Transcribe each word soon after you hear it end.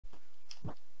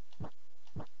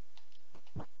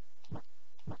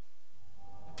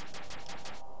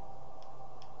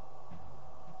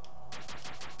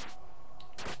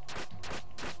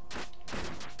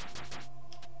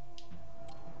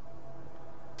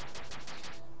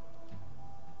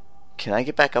Can I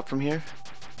get back up from here?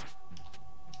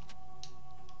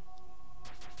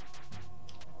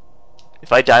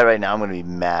 If I die right now, I'm gonna be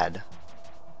mad.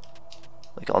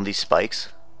 Like on these spikes.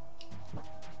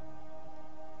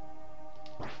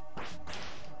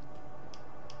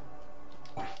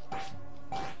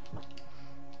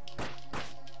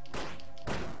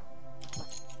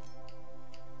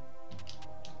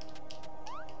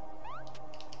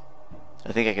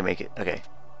 I think I can make it. Okay.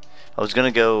 I was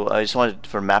gonna go, I just wanted,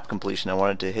 for map completion, I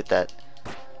wanted to hit that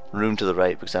room to the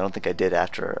right because I don't think I did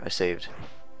after I saved.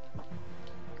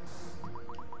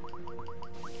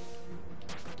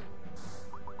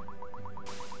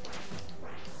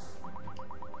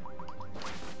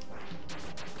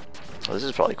 Oh, this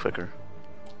is probably quicker.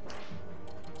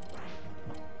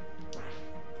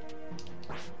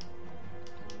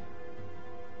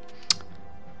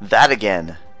 That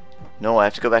again. No, I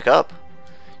have to go back up.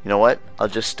 You know what? I'll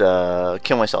just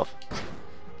kill myself.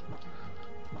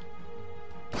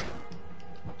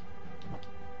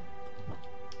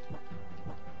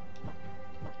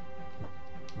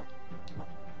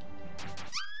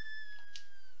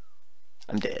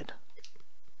 I'm dead.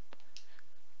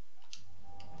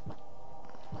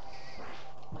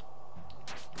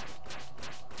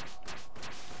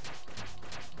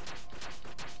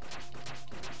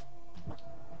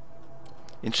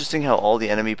 Interesting how all the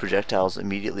enemy projectiles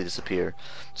immediately disappear.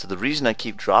 So the reason I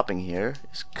keep dropping here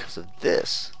is because of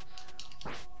this.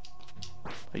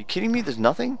 Are you kidding me? There's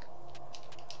nothing?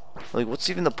 Like, what's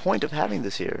even the point of having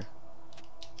this here?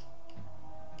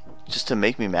 Just to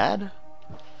make me mad?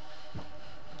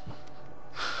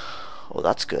 Oh,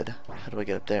 that's good. How do I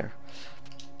get up there?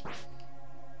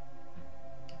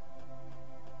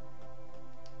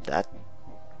 That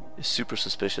is super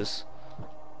suspicious.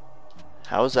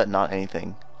 How is that not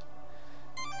anything?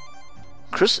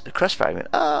 Crest fragment.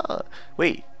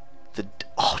 Wait.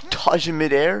 Dodge in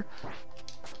midair?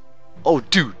 Oh,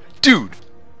 dude. Dude.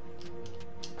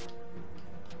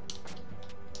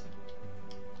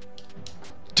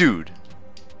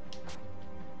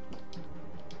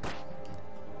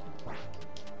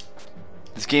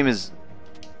 This game is...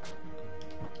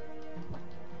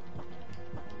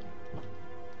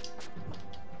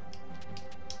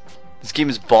 This game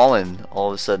is ballin' all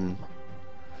of a sudden.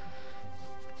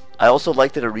 I also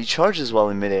like that it recharges while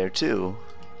in midair too.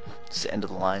 It's the end of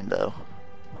the line though.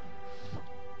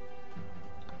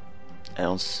 I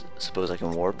don't suppose I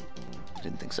can warp.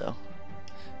 Didn't think so.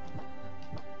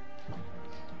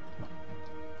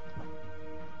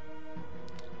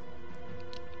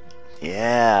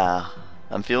 Yeah,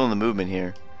 I'm feeling the movement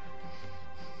here.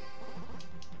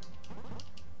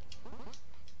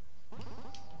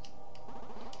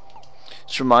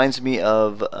 This reminds me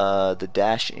of the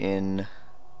dash in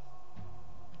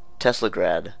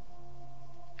Teslagrad.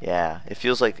 Yeah, it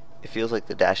feels like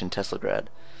the dash in Teslagrad.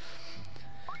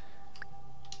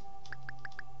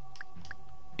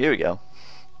 Here we go.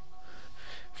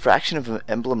 Fraction of an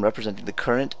emblem representing the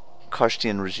current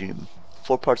Karstian regime.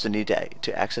 4 parts are needed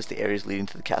to access the areas leading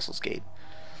to the castle's gate.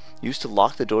 Used to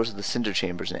lock the doors of the Cinder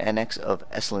Chambers, an annex of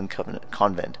Esselin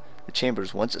Convent. The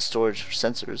chambers, once a storage for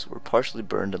sensors, were partially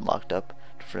burned and locked up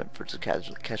to prevent further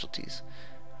casualties.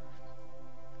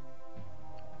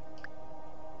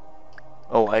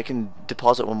 Oh, I can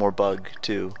deposit one more bug,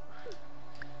 too.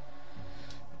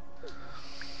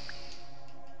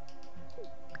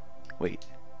 Wait.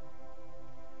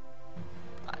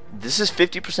 This is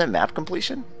 50% map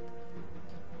completion?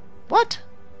 What?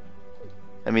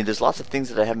 I mean, there's lots of things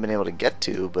that I haven't been able to get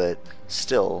to, but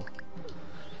still.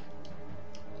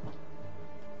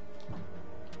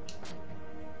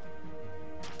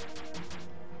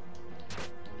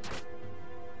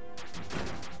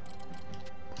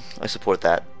 I support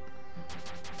that.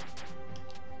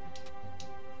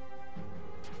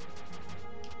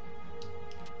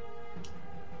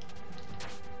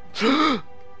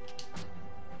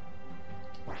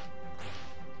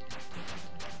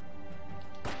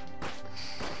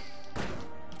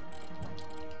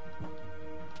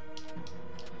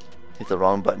 Hit the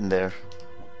wrong button there.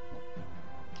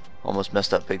 Almost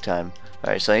messed up big time.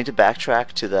 Alright, so I need to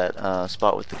backtrack to that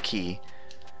spot with the key.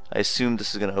 I assume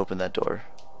this is going to open that door.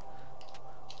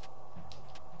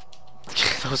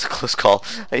 That was a close call.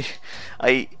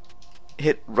 I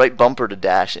hit right bumper to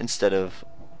dash instead of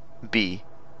B.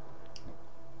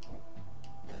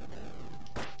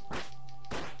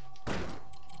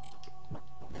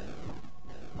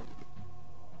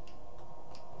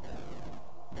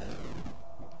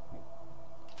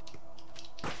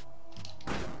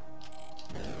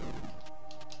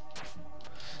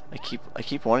 I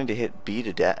keep wanting to hit B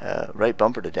to right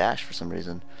bumper to dash for some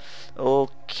reason.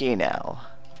 Okay now.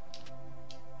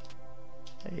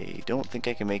 I don't think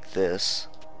I can make this.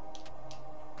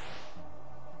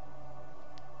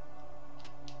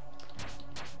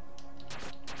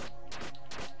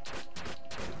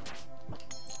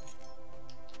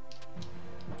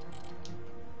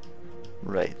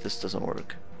 Right, this doesn't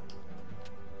work.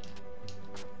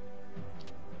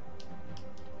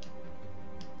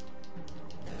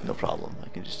 No problem, I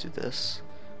can just do this.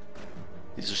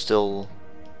 These are still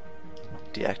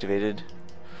deactivated.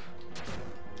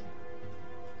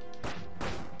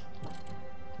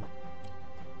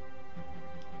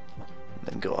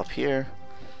 Then go up here.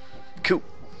 Cool.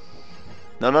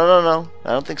 No, no, no, no.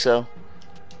 I don't think so.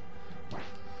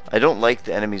 I don't like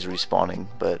the enemies respawning,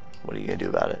 but what are you gonna do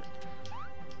about it?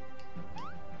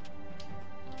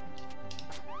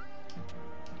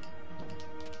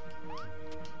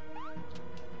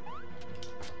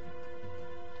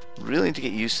 Really need to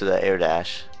get used to that air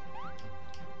dash.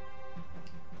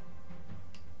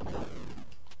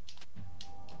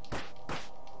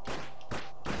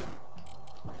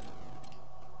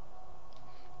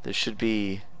 There should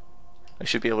be... I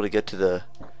should be able to get to the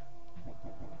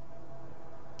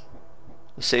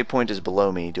save point is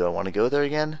below me. Do I want to go there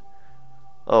again?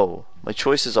 Oh, my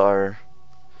choices are...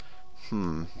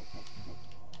 I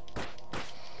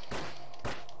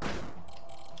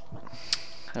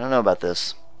don't know about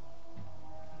this.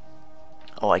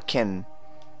 Oh, I can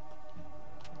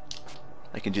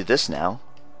do this now,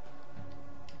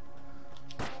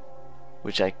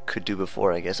 which I could do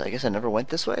before, I guess. I guess I never went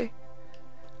this way.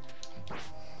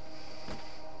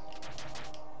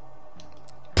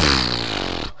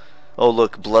 Oh,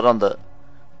 look, blood on the...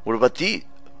 What about the...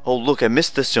 Oh, look, I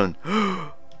missed this one.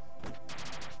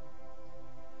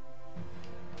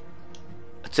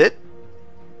 That's it?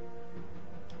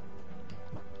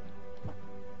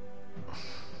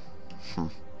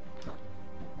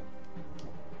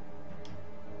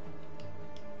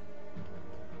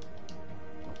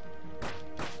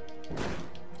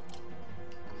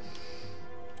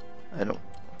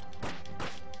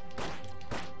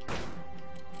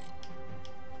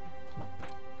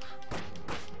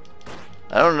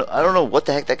 I don't know what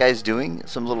the heck that guy's doing.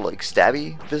 Some little like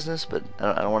stabby business, but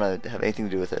I don't want to have anything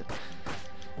to do with it.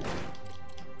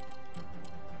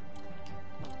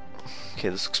 Okay,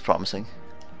 this looks promising.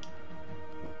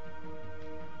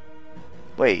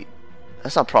 Wait,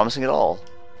 that's not promising at all.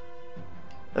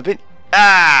 A bit.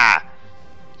 Ah!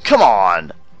 Come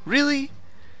on! Really?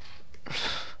 I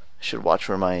should watch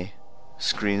where my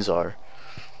screens are.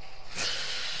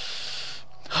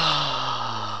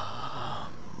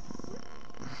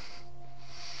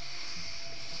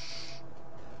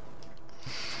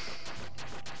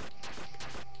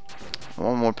 I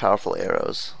want more powerful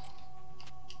arrows.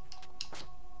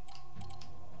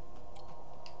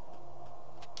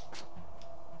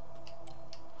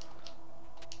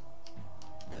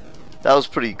 That was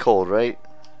pretty cold, right?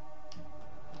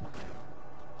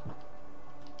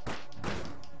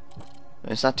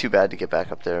 It's not too bad to get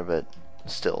back up there, but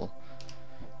still,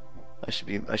 I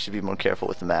should be more careful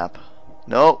with the map.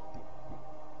 Nope.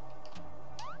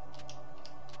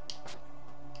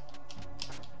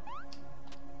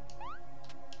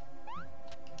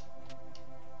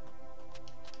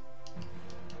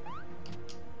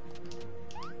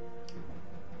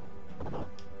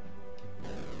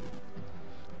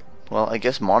 Well, I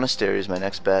guess monastery is my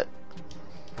next bet.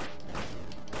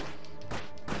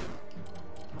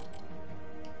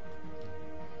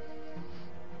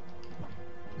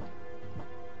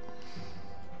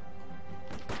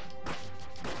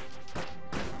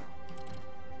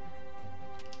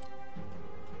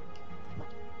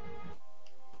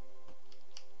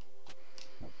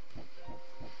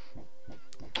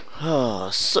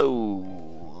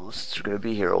 So this is gonna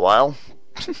be here a while.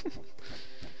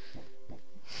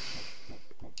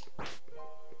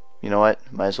 You know what?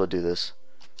 Might as well do this.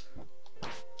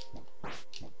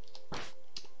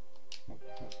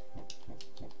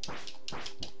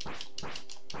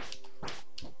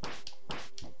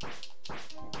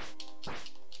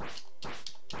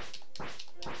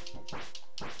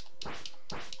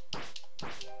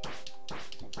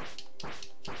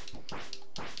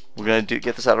 We're gonna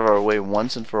get this out of our way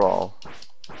once and for all.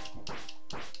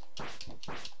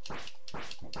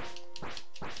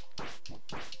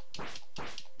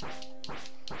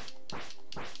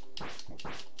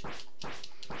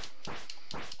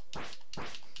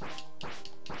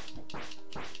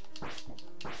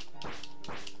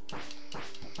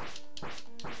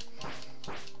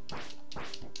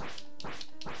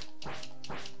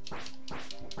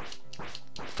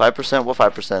 %? What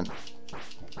 5%?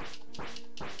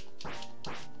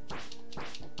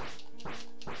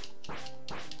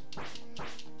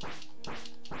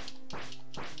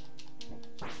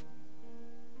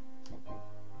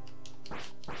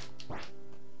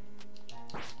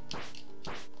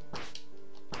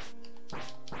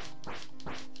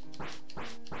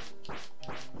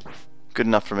 Good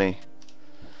enough for me.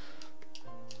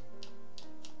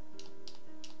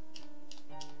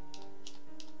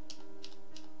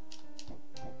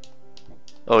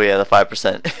 Oh yeah, the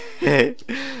 5%.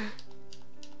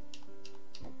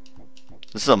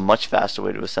 This is a much faster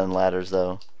way to ascend ladders,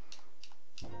 though.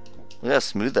 Look how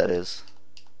smooth that is.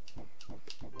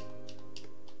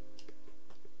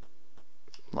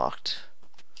 Locked.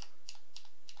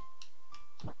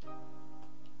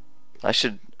 I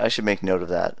should make note of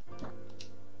that.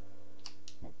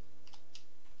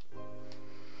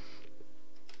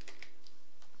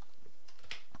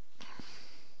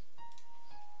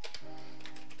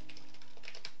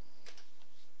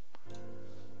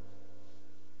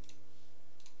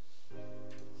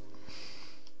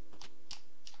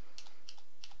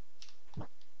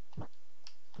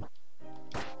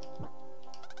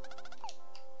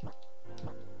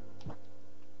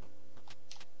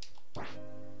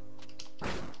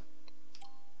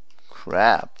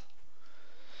 Crap.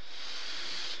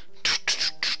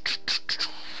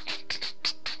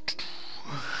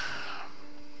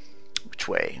 Which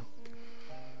way?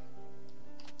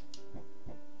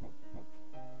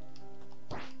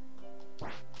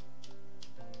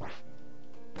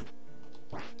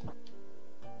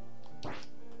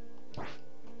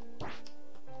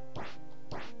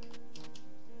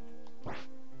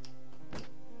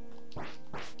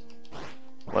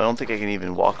 Well, I don't think I can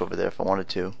even walk over there if I wanted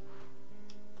to.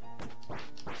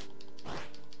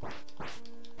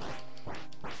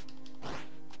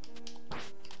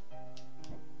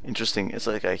 Interesting, it's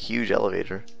like a huge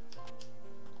elevator.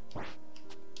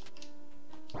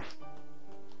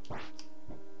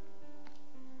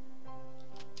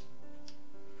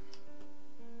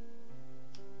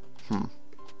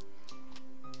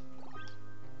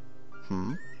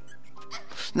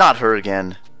 Not her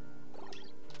again.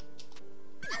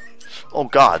 Oh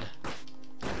god.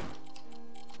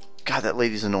 God, that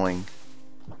lady's annoying.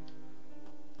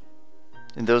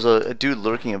 And there's a dude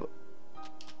lurking.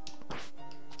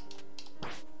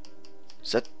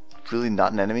 Is that really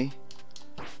not an enemy?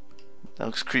 That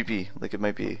looks creepy, like it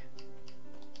might be.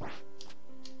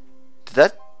 Did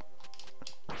that...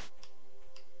 I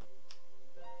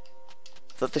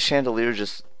thought the chandelier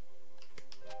just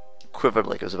quivered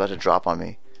like it was about to drop on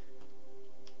me.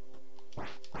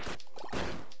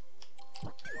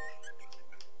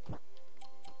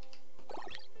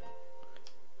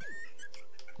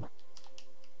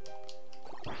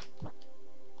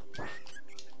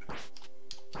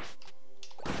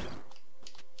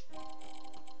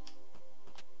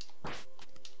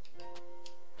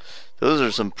 Those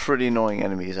are some pretty annoying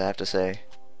enemies, I have to say.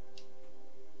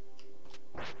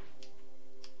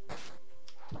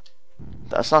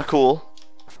 That's not cool.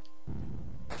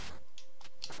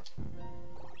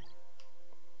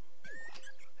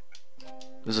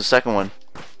 There's a second one.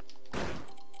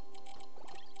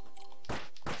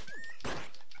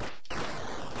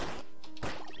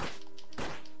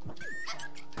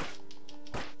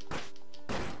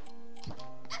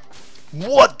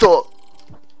 What the?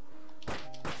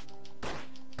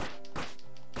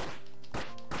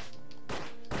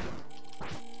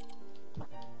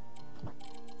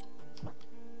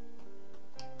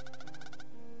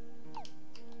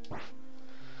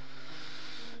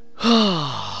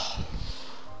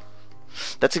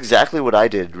 That's exactly what I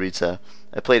did, Ritza.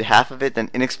 I played half of it, then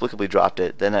inexplicably dropped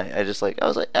it. Then I was like,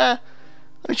 let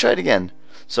me try it again.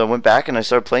 So I went back and I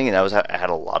started playing it. I had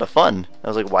a lot of fun. I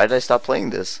was like, why did I stop playing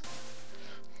this?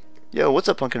 Yo, what's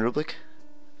up, Pumpkin Rublik?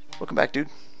 Welcome back, dude.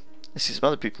 I see some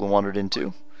other people who wandered in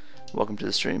too. Welcome to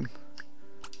the stream.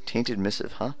 Tainted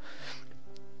missive, huh?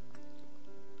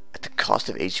 At the cost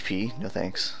of HP? No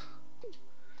thanks.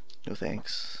 No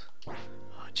thanks. Oh,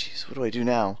 jeez, what do I do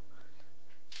now?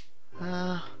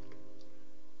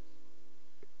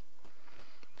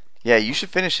 Yeah, you should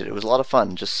finish it. It was a lot of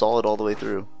fun. Just saw it all the way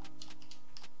through.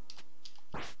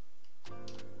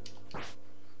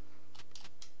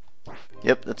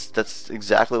 Yep, that's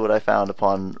exactly what I found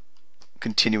upon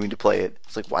continuing to play it.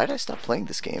 It's like, why did I stop playing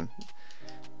this game?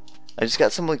 I just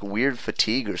got some like weird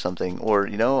fatigue or something. Or,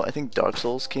 you know, I think Dark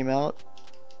Souls came out.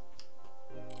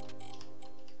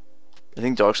 I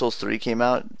think Dark Souls 3 came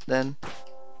out then.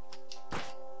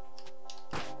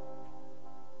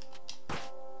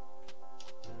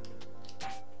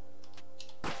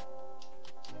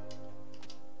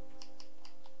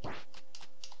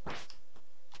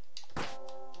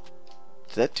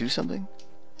 Did that do something?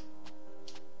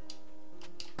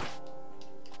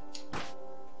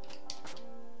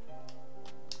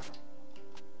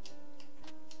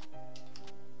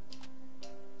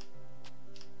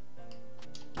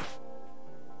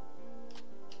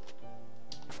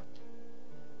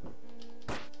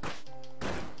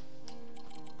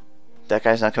 That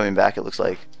guy's not coming back, it looks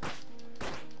like.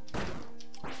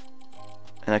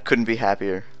 And I couldn't be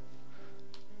happier.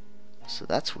 So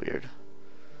that's weird.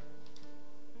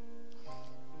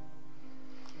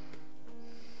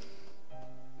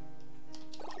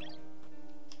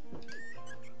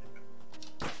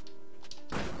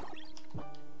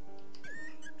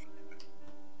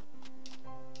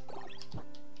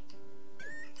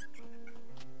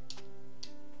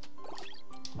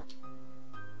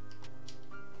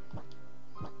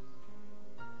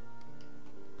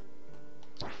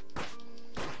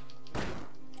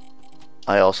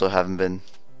 I also haven't been.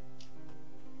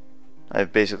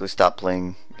 I've basically stopped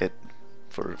playing it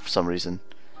for some reason.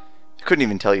 I couldn't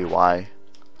even tell you why.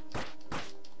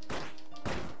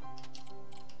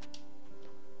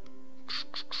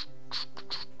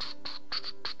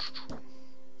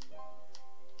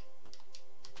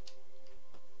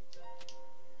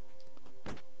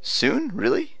 Soon?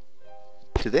 Really?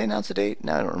 Did they announce a date?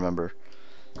 No, I don't remember.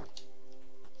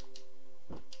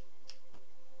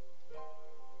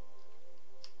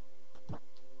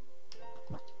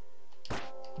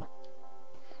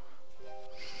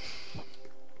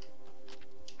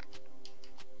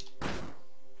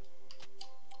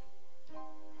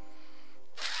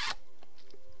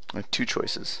 I have two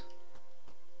choices.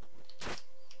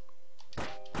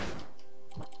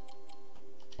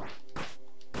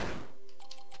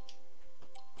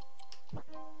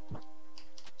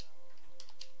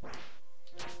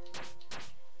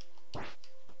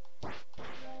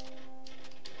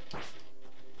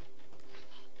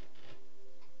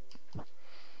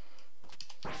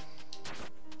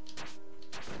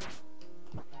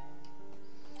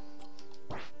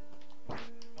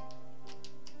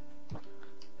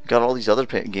 Got all these other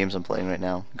games I'm playing right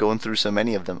now. Going through so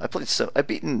many of them. I've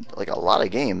beaten like a lot of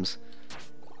games.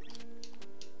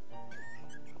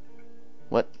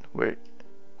 What? Where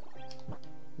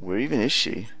even is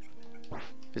she?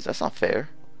 Because that's not fair.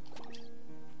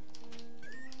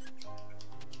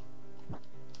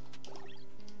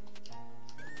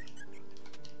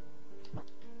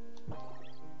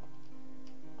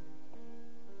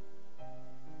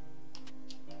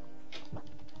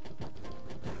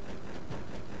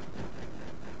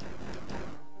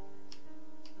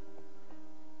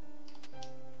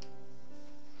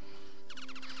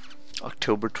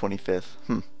 October 25th.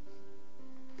 I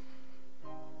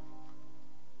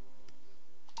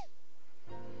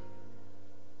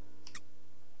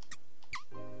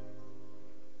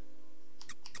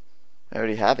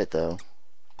already have it though.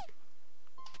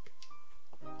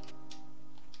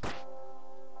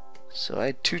 So I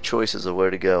had two choices of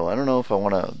where to go. I don't know if I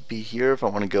want to be here, if I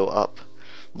want to go up.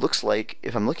 Looks like,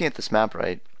 if I'm looking at this map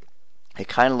right, it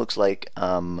kind of looks like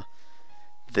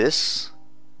this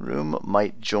room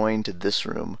might join to this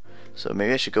room. So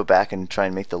maybe I should go back and try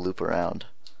and make the loop around.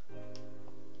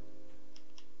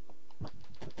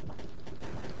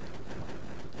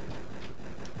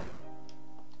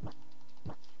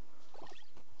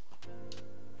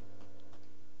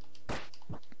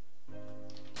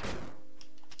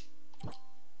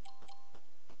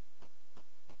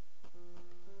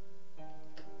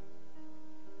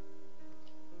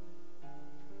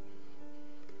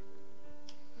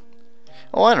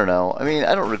 Oh, I don't know. I mean,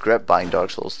 I don't regret buying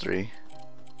Dark Souls 3.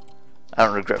 I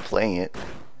don't regret playing it.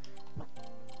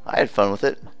 I had fun with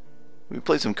it. We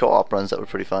played some co-op runs that were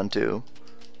pretty fun too.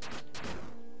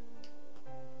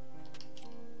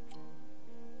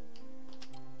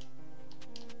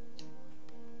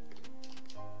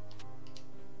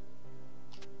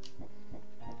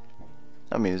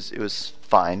 I mean, it was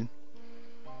fine.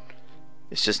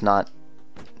 It's just not...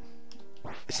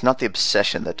 It's not the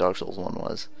obsession that Dark Souls 1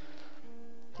 was.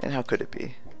 And how could it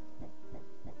be?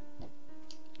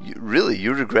 Really,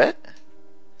 you regret?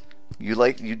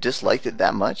 You disliked it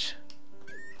that much?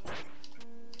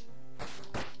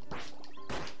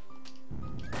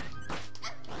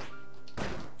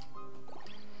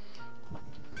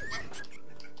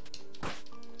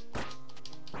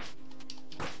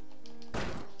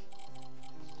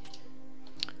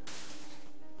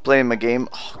 Playing my game.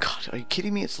 Oh god, are you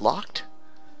kidding me? It's locked?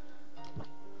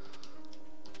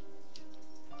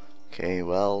 Okay,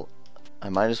 well, I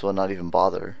might as well not even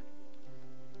bother.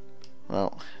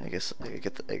 Well, I guess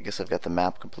I've got the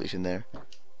map completion there.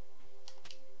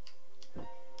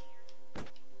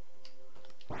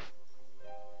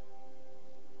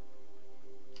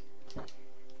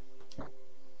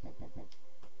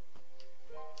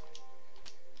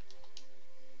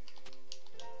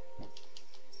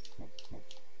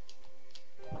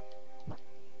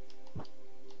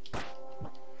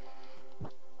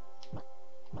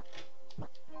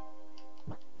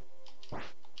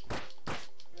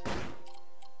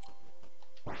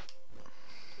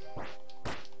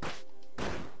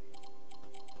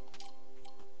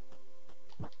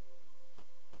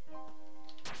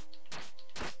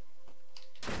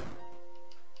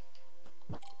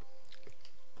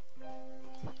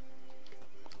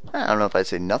 I don't know if I'd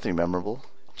say nothing memorable.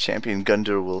 Champion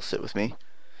Gundur will sit with me.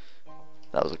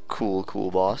 That was a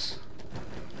cool boss.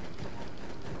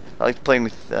 I liked playing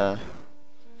with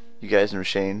you guys and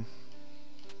Rashane.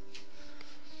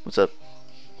 What's up?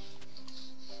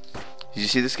 Did you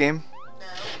see this game? No.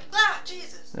 Ah,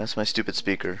 Jesus. That's my stupid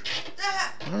speaker.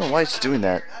 Ah. I don't know why it's doing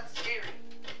that. That's scary.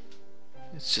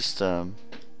 It's just I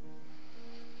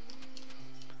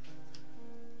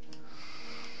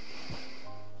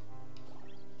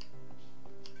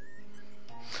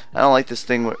don't like this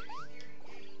thing where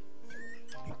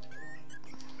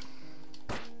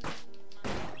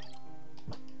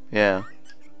yeah.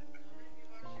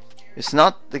 It's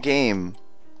not the game.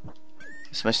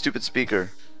 It's my stupid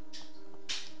speaker.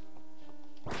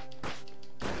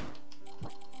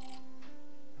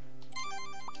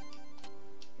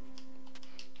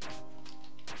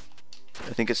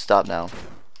 I think it's stopped now.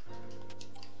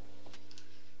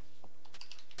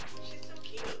 She's so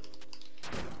cute.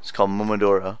 It's called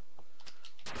Momodora.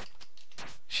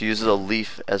 She uses a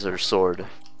leaf as her sword.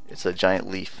 It's a giant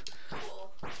leaf.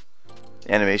 Cool.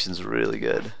 The animation's really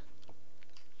good.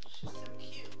 She's so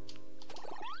cute.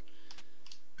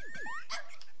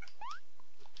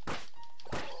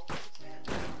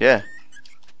 Yeah.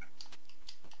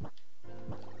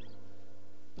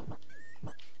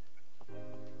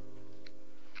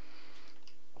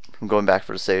 I'm going back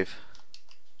for the save.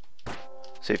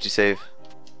 Safety save.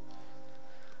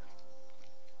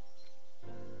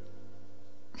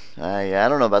 Yeah, I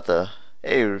don't know about the.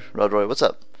 Hey, Rodroy, what's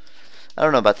up? I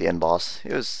don't know about the end boss.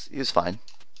 He was fine.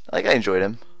 Like, I enjoyed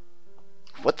him.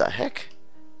 What the heck?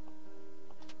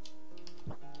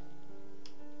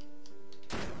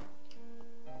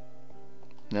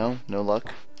 No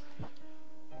luck.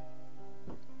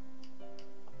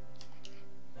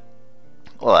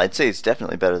 Well, I'd say it's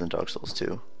definitely better than Dark Souls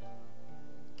 2.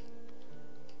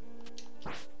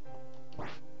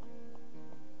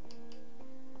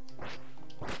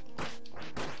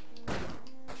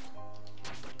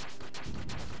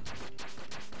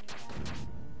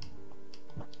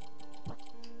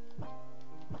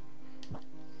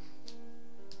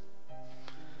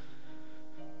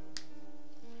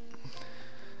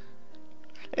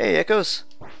 Hey, Echoes!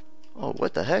 Oh,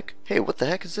 what the heck? Hey, what the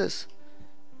heck is this?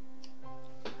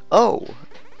 Oh,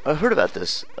 I heard about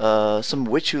this. Some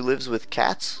witch who lives with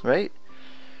cats, right?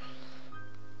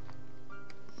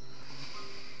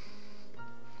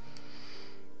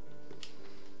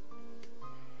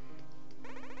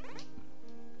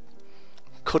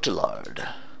 Cotillard.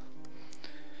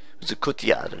 Who's a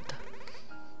Cotillard?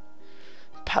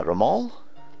 Paramal?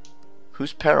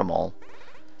 Who's Paramal?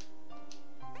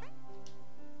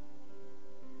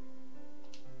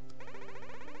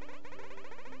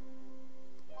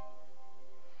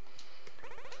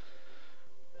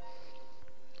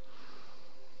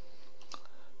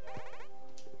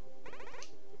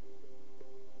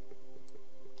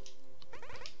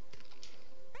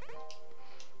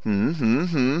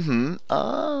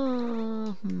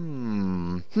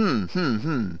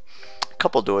 A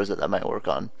couple doors that might work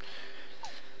on.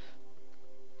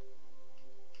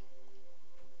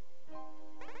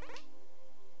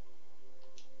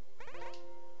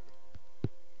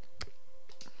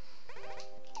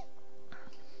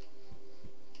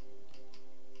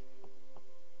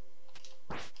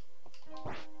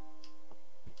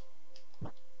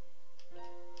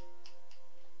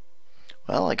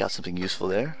 Well, I got something useful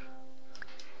there.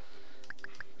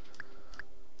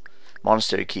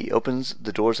 Monastery key opens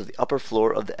the doors of the upper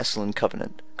floor of the Esalen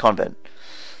convent.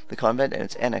 The convent and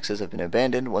its annexes have been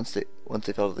abandoned once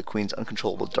they fell to the Queen's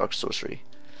uncontrollable dark sorcery.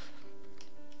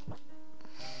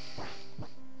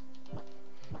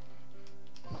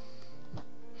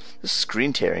 The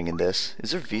screen tearing in this.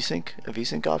 Is there a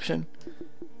VSync option?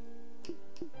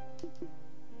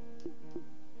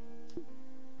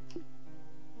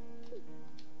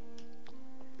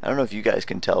 I don't know if you guys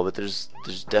can tell, but there's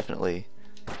definitely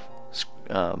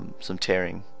some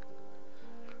tearing.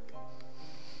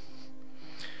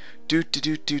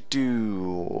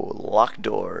 Locked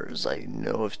doors. I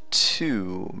know of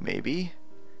 2, maybe.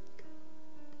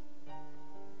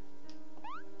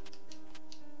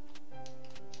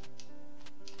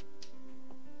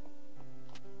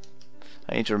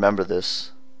 I need to remember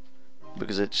this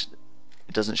because it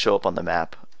doesn't show up on the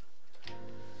map.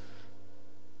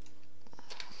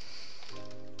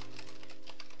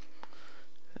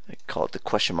 I call it the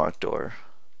question mark door.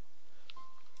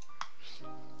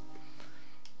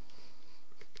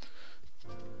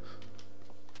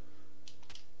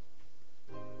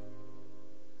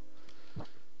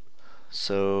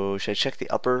 So should I check the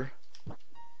upper?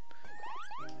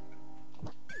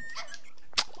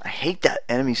 I hate that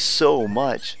enemy so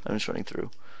much. I'm just running through.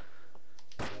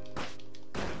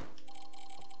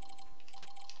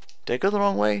 Did I go the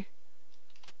wrong way?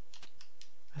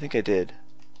 I think I did.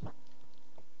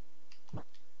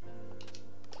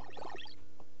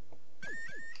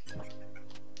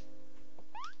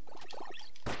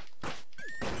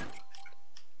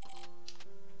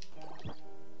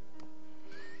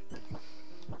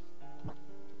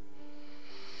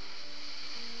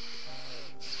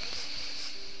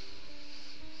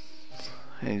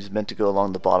 And he's meant to go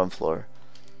along the bottom floor.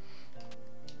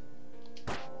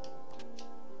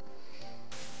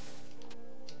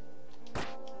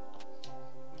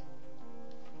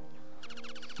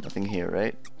 Nothing here,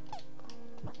 right?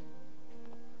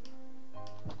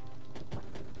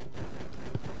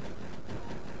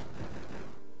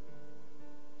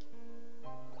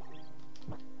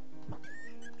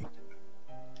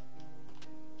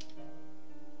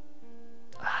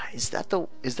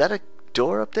 Is that a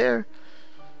door up there?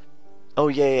 Oh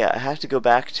yeah, I have to go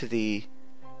back to the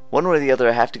one way or the other.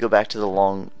 I have to go back to the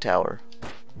long tower.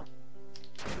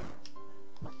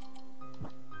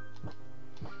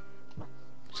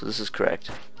 So this is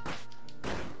correct.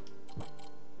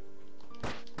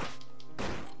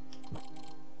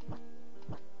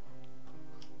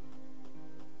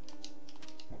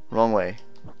 Wrong way.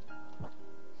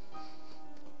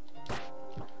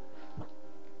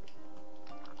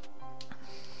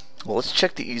 Well, let's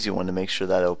check the easy one to make sure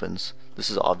that opens. This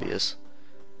is obvious.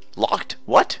 Locked?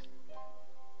 What?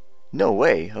 No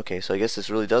way. Okay, so I guess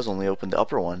this really does only open the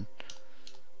upper one.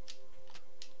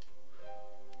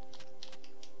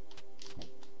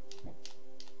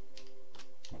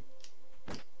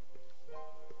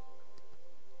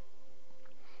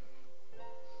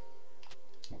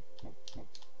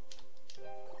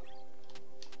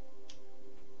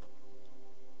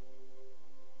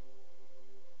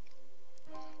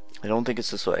 I don't think it's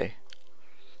this way.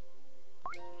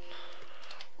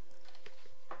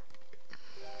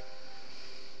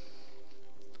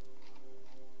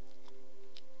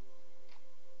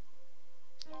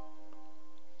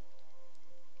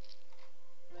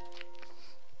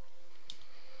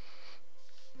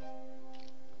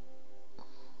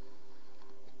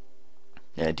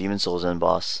 Yeah, Demon Souls end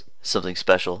boss. Something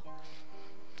special.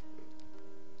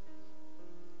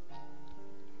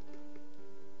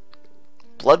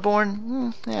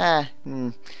 Bloodborne? I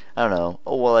don't know.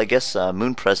 Oh, well, I guess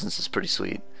Moon Presence is pretty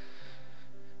sweet.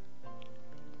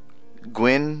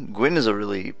 Gwyn is a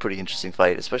really pretty interesting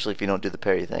fight, especially if you don't do the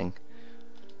parry thing.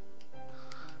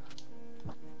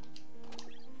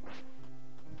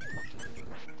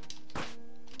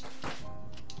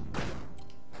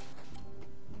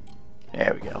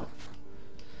 There we go.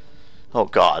 Oh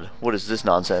god, what is this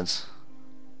nonsense?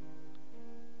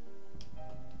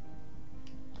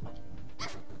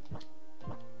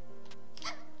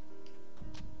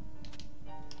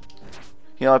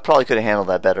 You know, I probably could have handled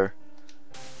that better.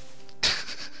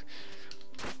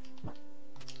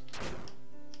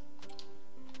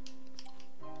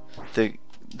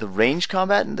 The range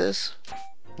combat in this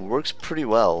works pretty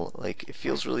well. Like, it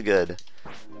feels really good.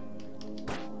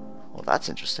 Well, that's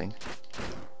interesting.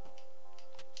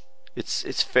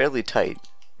 It's fairly tight.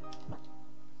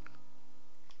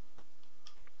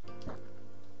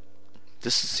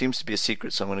 This seems to be a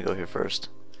secret, so I'm gonna go here first.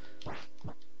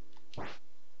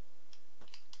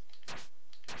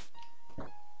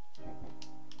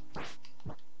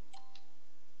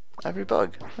 Ivory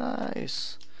bug.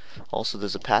 Nice. Also,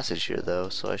 there's a passage here, though,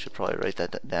 so I should probably write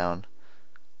that down.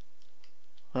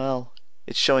 Well,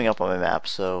 it's showing up on my map,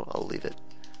 so I'll leave it.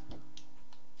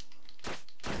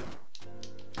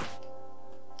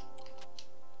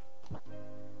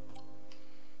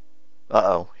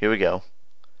 Uh-oh, here we go.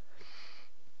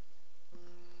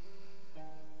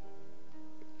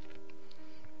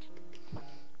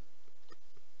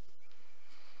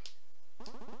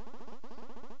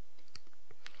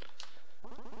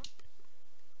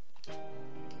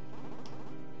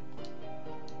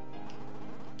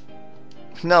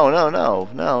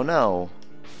 No.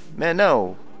 Man,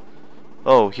 no.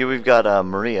 Oh, here we've got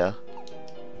Maria.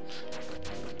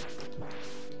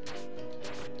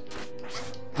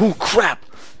 Oh, crap!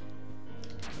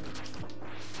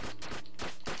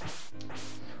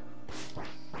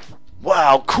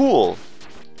 Wow, cool!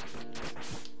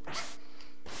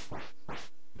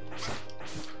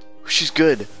 She's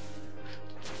good.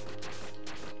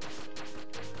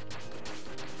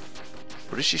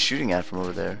 What is she shooting at from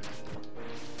over there?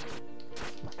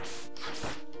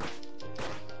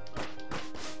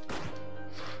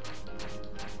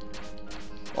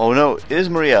 Oh no, it is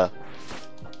Maria.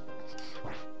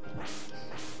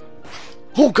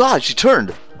 Oh god, she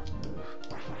turned.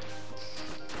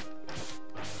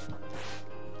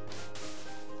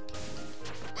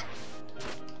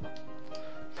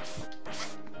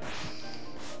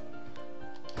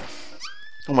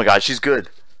 Oh my god, she's good.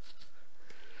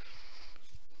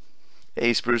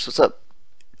 Hey, Spruce, what's up?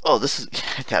 Oh, this is...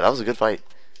 God, that was a good fight.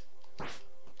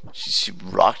 She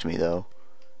rocked me, though.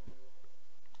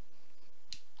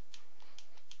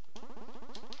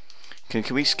 Can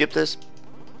we skip this?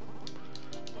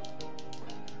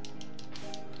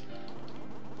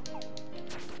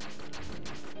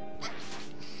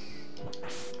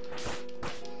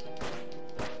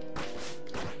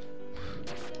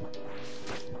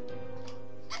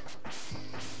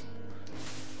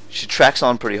 She tracks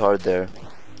on pretty hard there.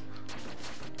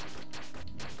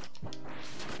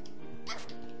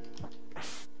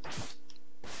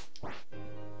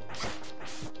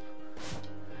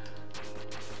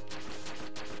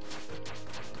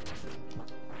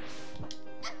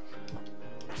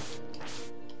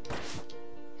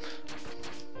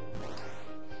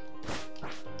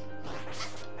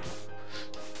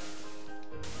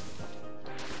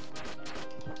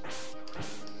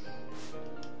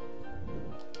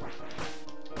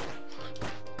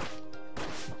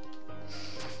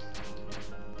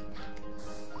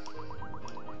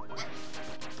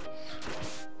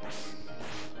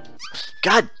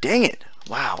 God dang it!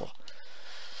 Wow.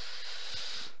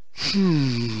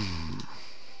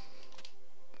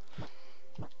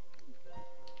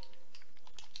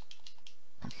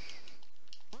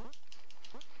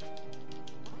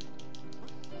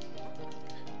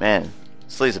 Man,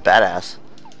 Slay's a badass.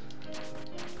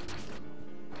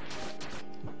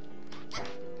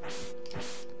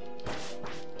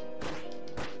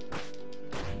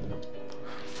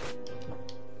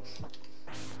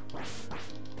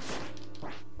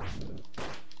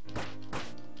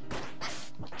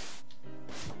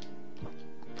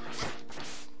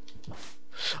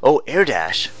 Oh, air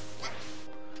dash.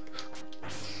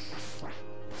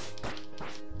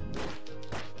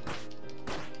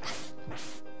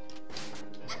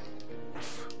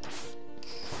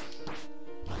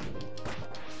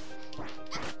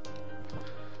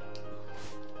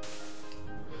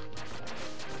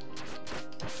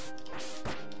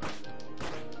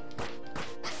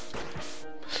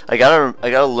 I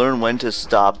gotta learn when to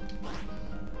stop.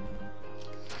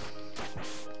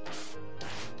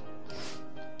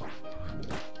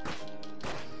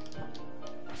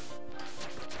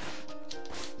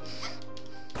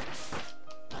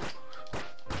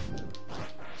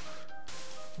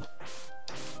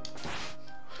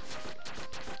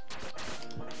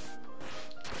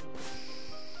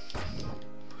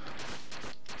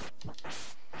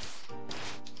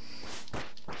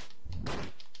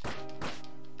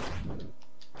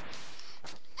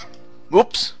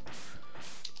 Whoops.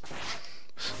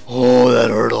 Oh, that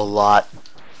hurt a lot.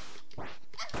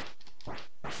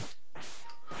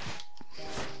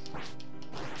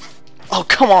 Oh,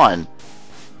 come on.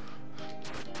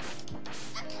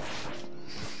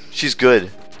 She's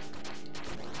good.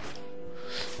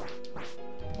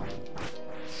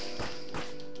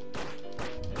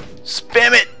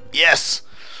 Spam it. Yes.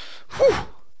 Whew.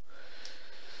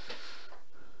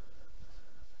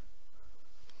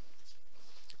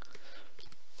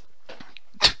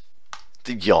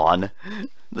 The yawn.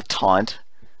 The taunt.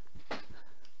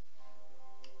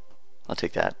 I'll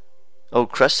take that. Oh,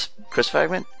 Crest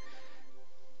Fragment?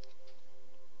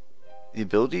 The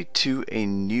ability to a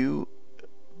new...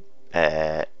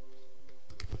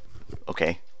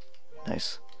 okay.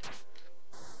 Nice.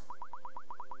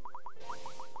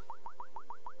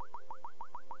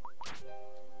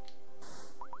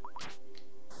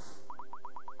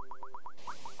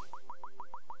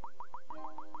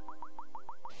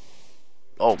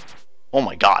 Oh. Oh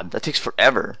my god, that takes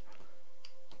forever.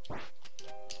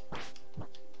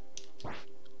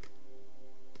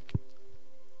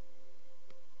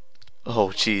 Oh,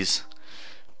 jeez.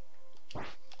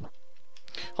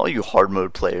 All you hard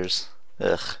mode players.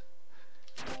 Ugh.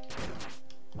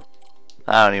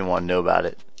 I don't even want to know about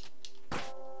it.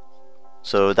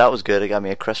 So that was good. It got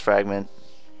me a Crest Fragment.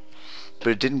 But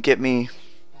it didn't get me...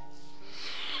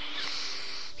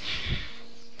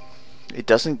 It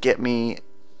doesn't get me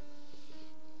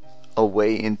a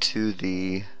way into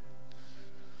the...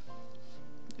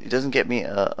 It doesn't get me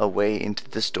a way into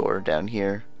this door down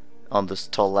here on this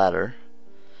tall ladder.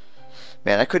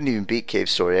 Man, I couldn't even beat Cave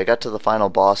Story. I got to the final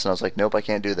boss and I was like, nope, I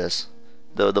can't do this.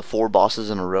 The 4 bosses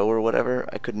in a row or whatever,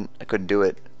 I couldn't do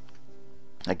it.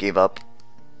 I gave up.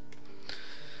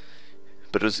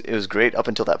 But it was great up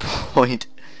until that point.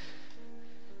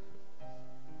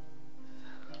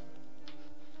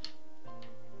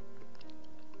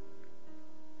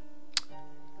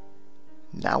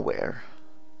 Now where?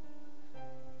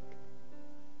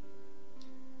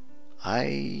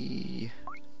 I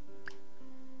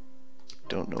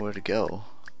don't know where to go.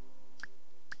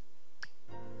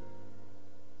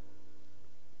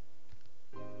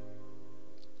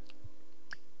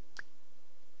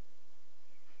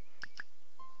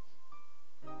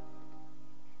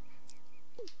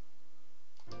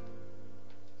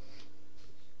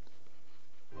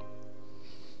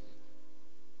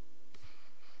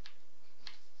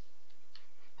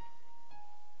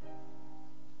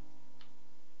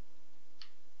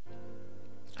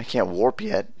 I can't warp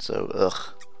yet, so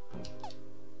ugh.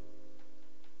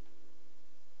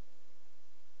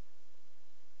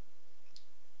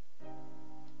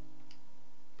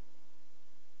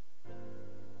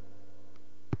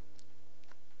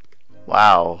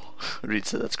 Wow,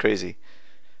 Ritsa, that's crazy.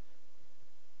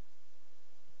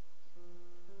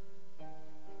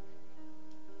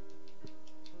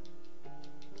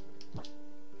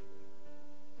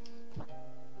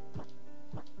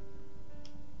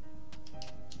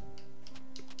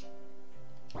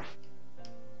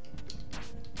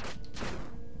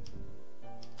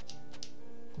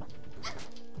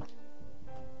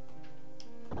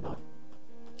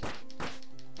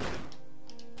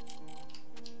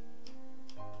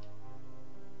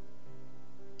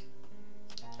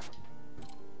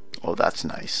 Oh, that's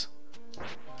nice.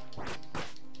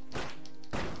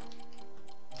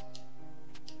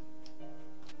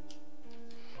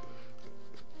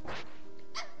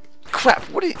 Crap,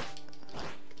 what are you...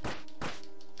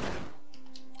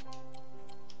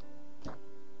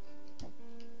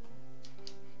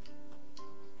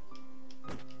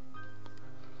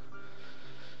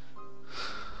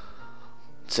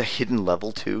 It's a hidden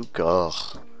level too?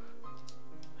 Ugh.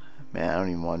 Man, I don't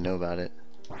even want to know about it.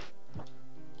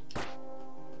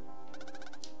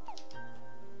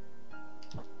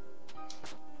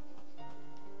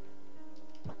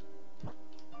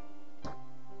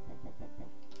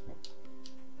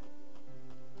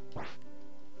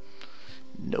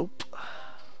 Nope.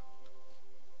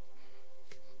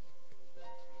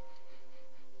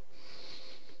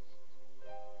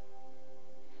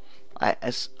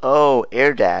 Oh,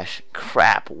 air dash.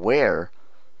 Crap, where?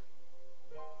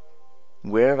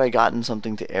 Where have I gotten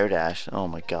something to air dash? Oh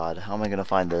my god, how am I gonna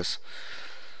find this?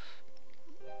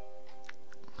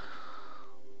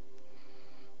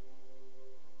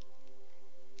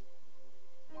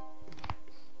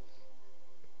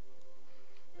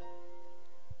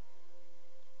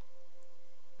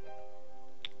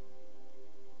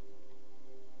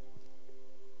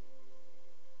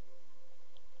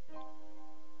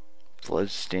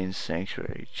 Bloodstained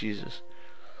Sanctuary, Jesus.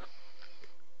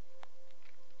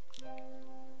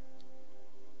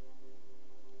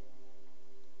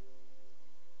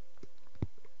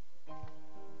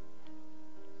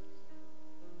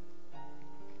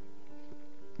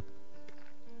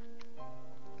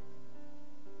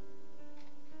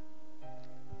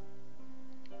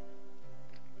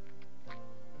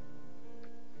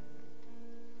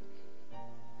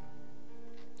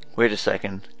 Wait a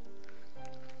second.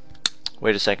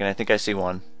 Wait a second, I think I see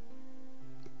one.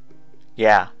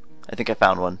 Yeah, I think I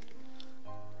found one.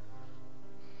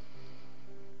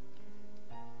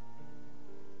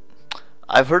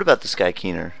 I've heard about this guy,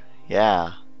 Keener.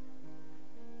 Yeah.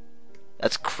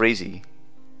 That's crazy.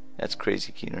 That's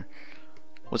crazy, Keener.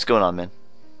 What's going on, man?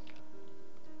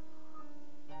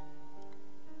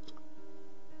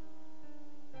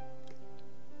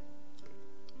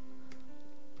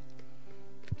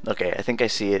 Okay, I think I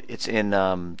see it. It's in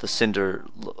the Cinder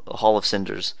Hall of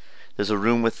Cinders. There's a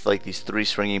room with like these 3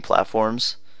 swinging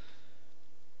platforms.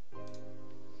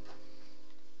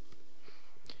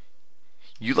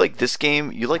 You like this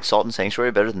game? You like Salt and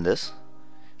Sanctuary better than this?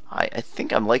 I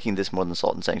think I'm liking this more than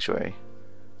Salt and Sanctuary.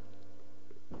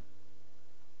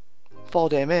 Fall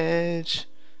damage.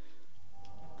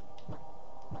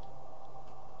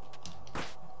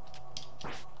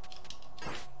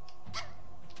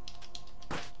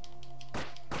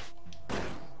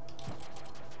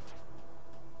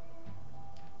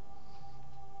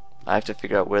 I have to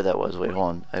figure out where that was. Wait, hold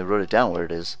on. I wrote it down where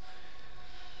it is.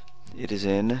 It is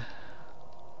in...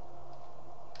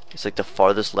 It's like the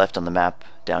farthest left on the map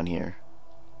down here.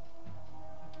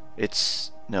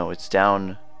 It's... No, it's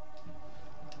down...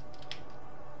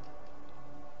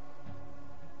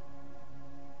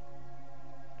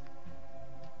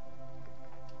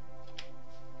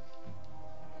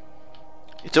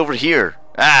 It's over here!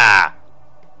 Ah!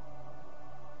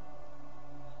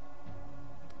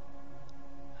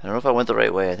 I don't know if I went the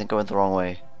right way. I think I went the wrong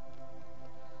way.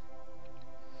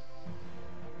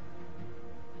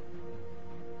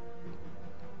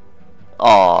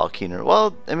 Aw, Keener.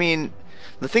 Well, I mean,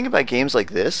 The thing about games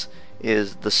like this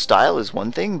is the style is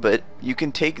one thing, but you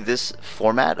can take this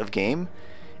format of game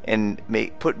and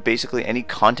put basically any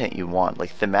content you want.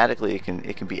 Like thematically,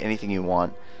 it can be anything you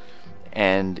want,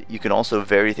 and you can also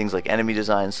vary things like enemy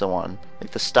design and so on.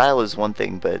 Like the style is one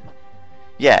thing, but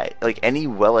yeah, like any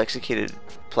well executed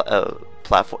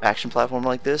action platform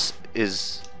like this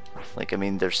is like, I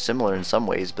mean, they're similar in some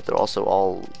ways, but they're also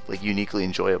all like uniquely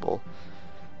enjoyable.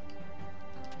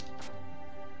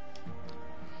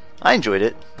 I enjoyed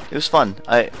it. It was fun.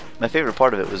 My favorite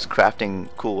part of it was crafting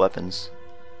cool weapons.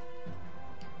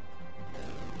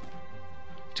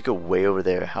 To go way over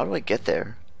there. How do I get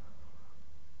there?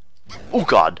 Oh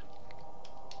god!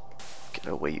 Get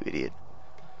away, you idiot.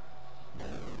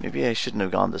 Maybe I shouldn't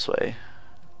have gone this way.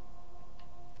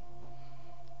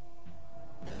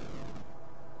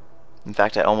 In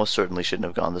fact, I almost certainly shouldn't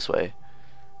have gone this way.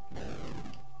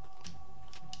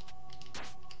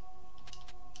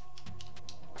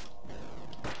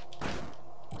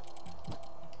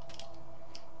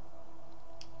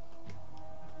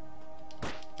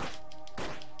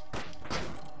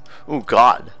 Oh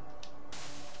god.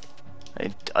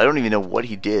 I don't even know what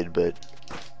he did, but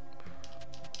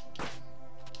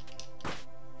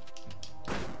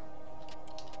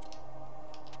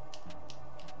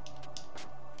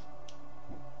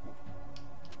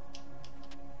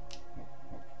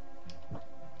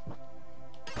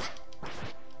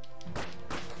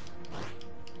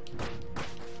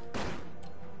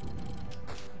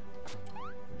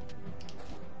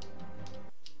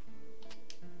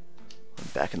I'm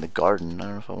back in the garden. I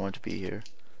don't know if I want to be here.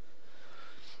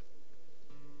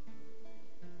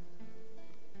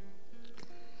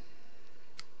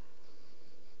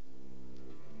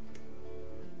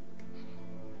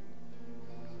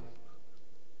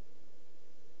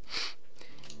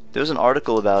 There was an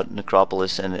article about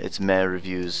Necropolis and its meh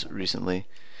reviews recently.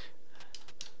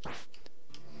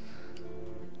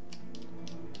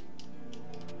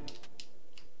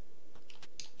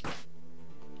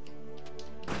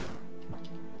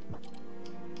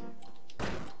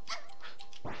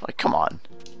 Like, come on.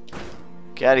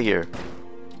 Get out of here.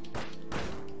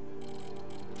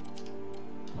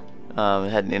 I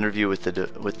had an interview with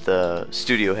the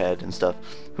studio head and stuff,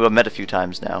 who I've met a few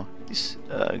times now. He's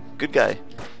a good guy.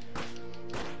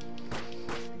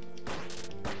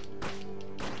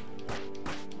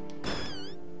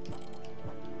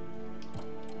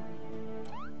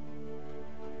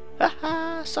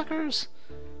 Haha, suckers!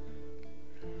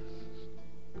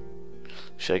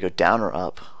 Should I go down or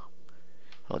up?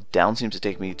 Well, down seems to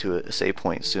take me to a save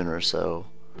point sooner, so...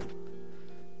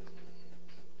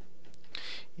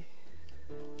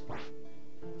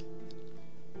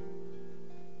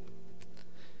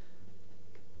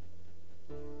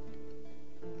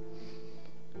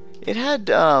 It had,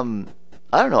 I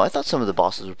don't know, I thought some of the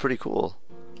bosses were pretty cool.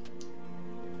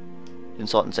 In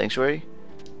Salt and Sanctuary.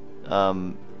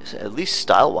 At least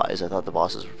style-wise, I thought the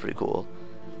bosses were pretty cool.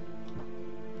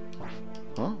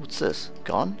 Huh? What's this?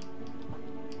 Gone?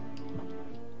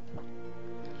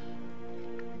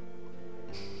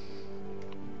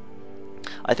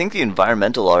 I think the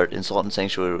environmental art in Salt and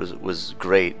Sanctuary was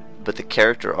great, but the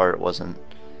character art wasn't.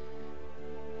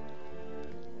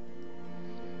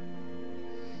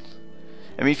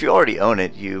 I mean, if you already own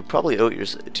it, you probably owe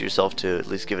it to yourself to at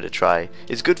least give it a try.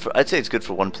 It's good for, I'd say it's good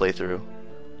for one playthrough.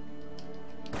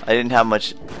 I didn't have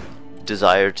much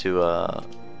desire to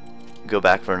go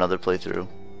back for another playthrough.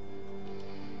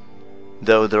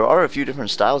 Though there are a few different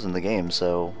styles in the game,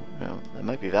 so you know, that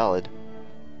might be valid.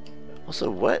 Also,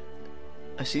 what?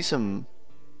 I see some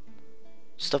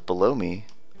stuff below me.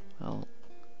 Well,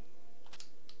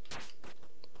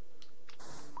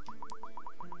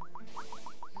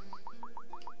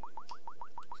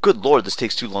 good lord, this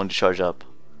takes too long to charge up.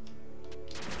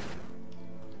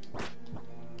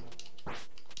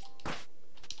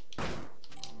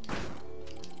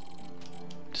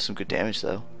 Does some good damage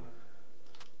though.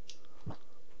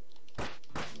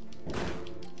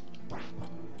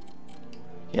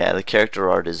 Yeah, the character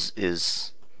art is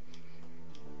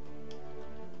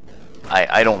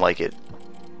I don't like it.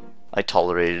 I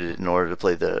tolerated it in order to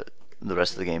play the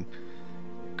rest of the game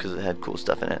because it had cool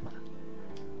stuff in it.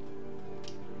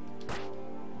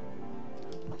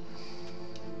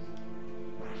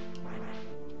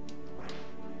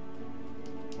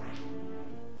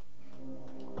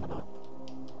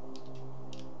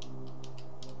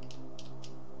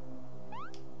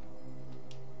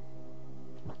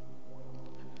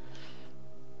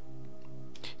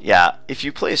 Yeah, if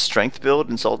you play a strength build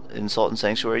in Salt and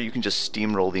Sanctuary, you can just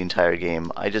steamroll the entire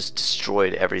game. I just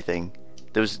destroyed everything.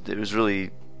 There was really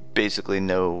basically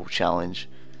no challenge.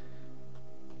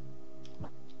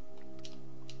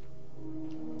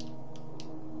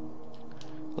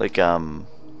 Like,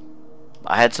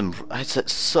 I had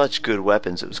such good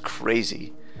weapons, it was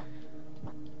crazy.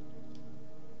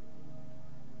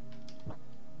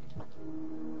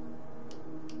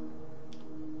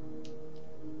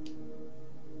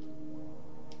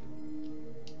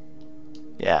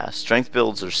 Yeah, strength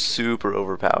builds are super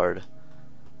overpowered.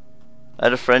 I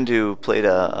had a friend who played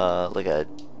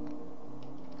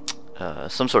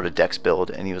some sort of dex build,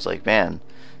 and he was like, man,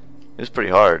 it was pretty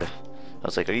hard. I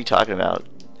was like, what are you talking about?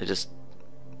 I just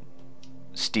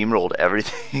steamrolled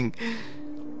everything.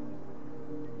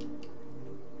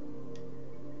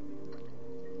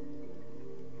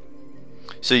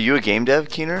 So you a game dev,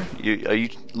 Keener? Are you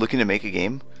looking to make a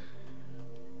game?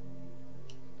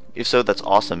 If so, that's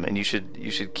awesome, and you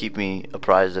should keep me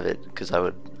apprised of it, because I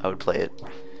would play it.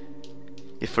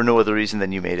 If for no other reason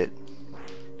than you made it.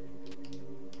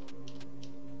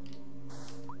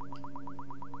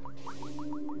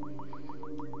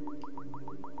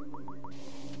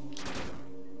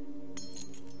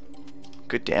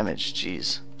 Good damage,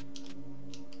 jeez.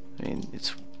 I mean,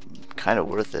 it's kind of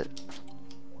worth it.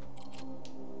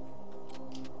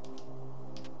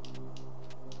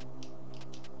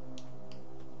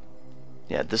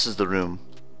 Yeah, this is the room.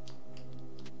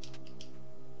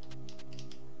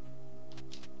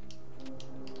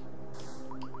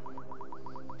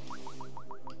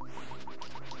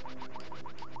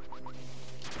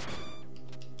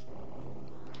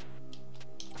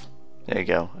 There you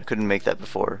go. I couldn't make that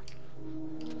before.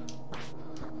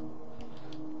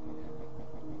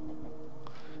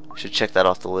 Should check that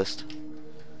off the list.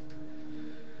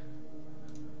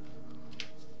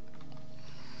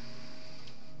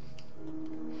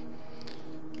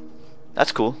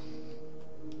 That's cool.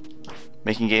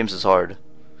 Making games is hard.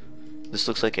 This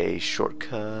looks like a shortcut.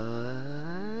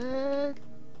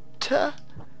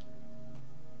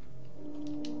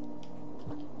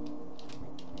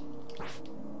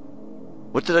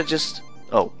 What did I just...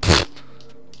 Oh. I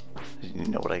didn't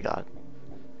know what I got.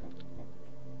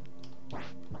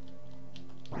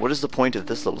 What is the point of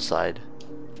this little side?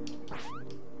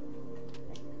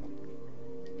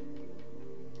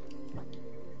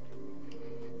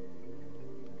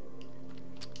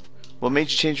 What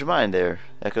made you change your mind there,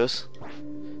 Echoes?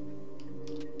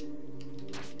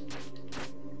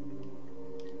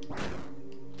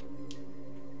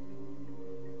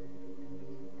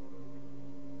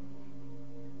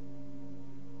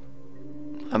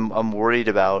 I'm worried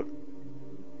about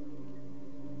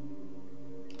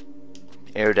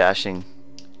air dashing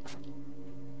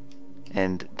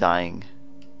and dying.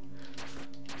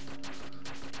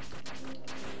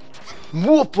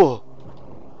 Whoopa!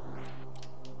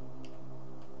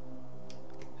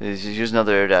 Here's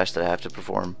another air dash that I have to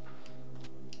perform.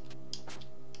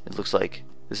 It looks like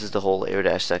this is the whole air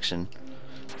dash section.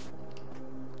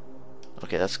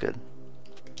 Okay, that's good.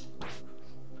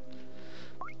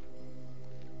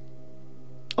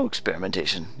 Oh,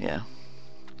 experimentation, yeah.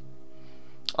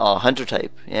 Oh, hunter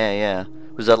type, yeah.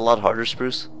 Was that a lot harder,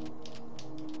 Spruce?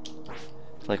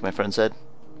 Like my friend said?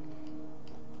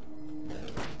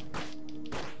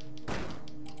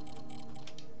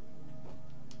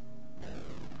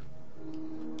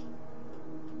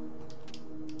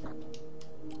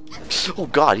 Oh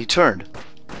god, he turned.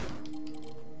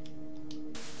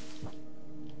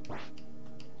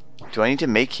 Do I need to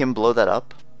make him blow that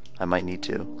up? I might need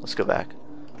to. Let's go back.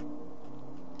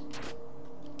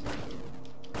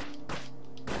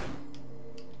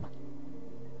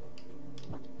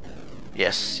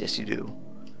 Yes, you do.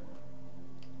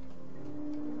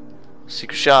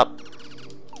 Secret shop.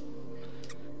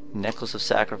 Necklace of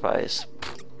sacrifice.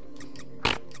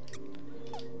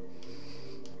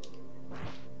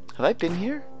 Have I been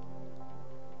here?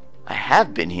 I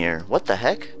have been here. What the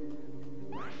heck?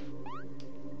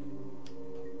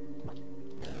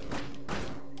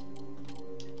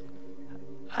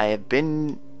 I've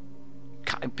been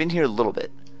here a little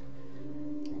bit.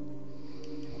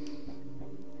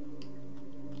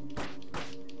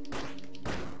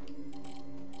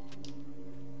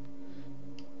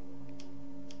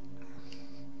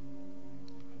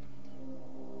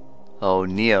 Oh,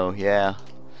 Neo, yeah.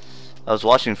 I was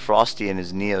watching Frosty and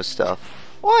his Neo stuff.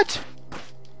 What?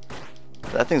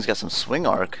 That thing's got some swing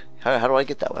arc. How do I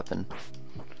get that weapon?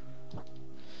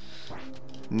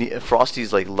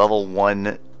 Frosty's like level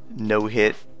 1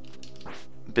 no-hit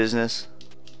business.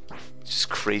 It's just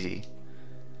crazy.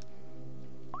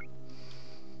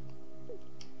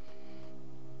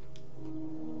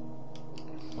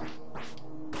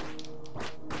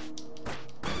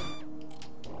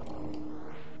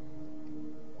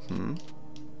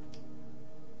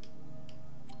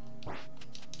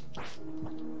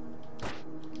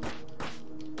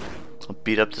 I'll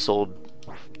beat up this old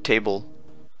table.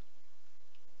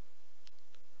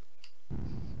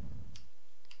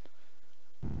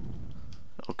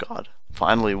 Oh god.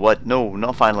 Finally, what? No,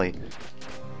 not finally.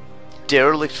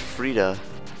 Derelict Frida.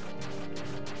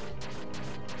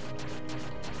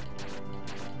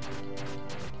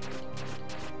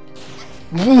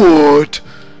 What?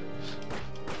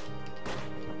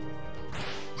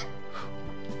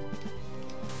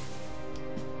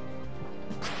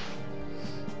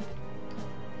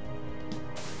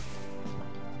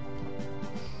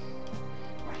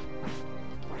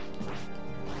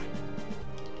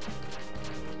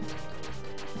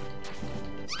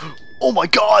 Oh my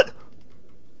god!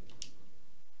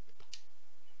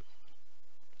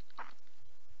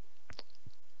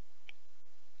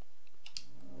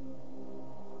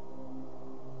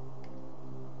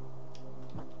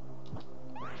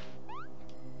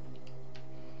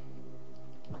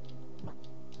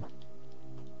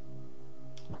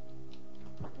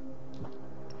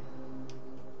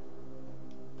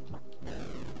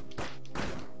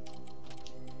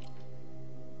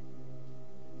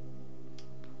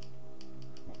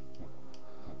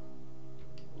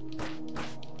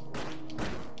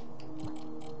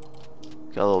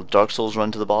 Got a little Dark Souls run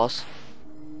to the boss.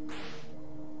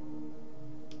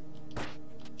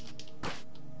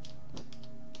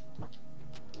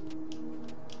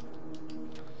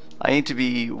 I need to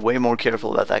be way more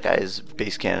careful about that guy's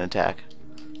base cannon attack.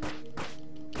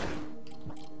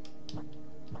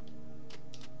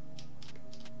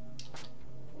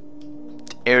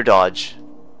 Air dodge.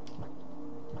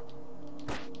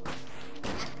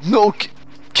 No!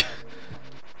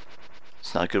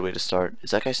 It's not a good way to start.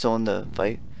 Is that guy still in the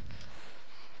fight?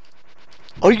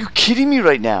 Are you kidding me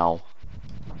right now?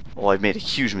 Oh, I've made a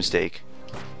huge mistake.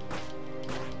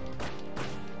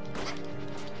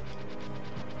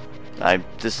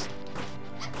 This...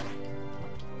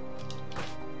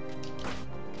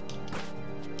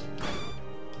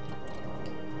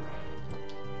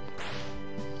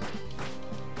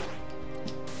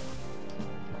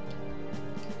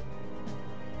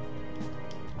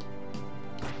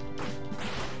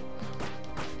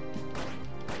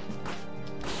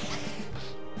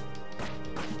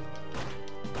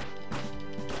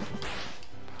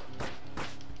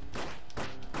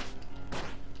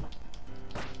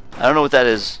 I don't know what that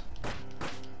is.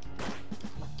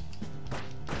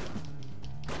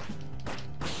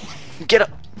 Get up!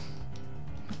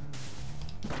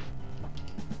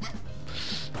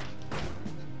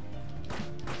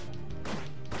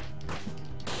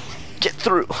 Get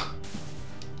through!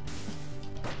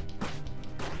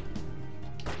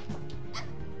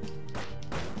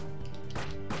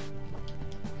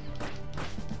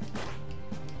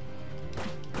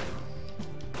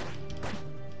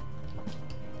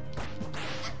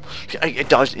 I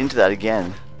dodged into that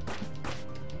again.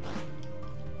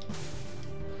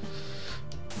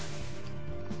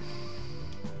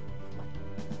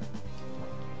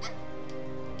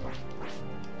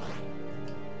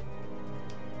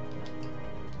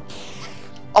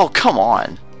 Oh, come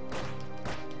on.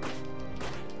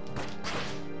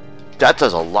 That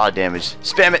does a lot of damage.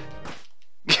 Spam it.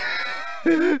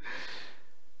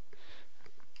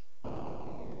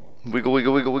 Wiggle,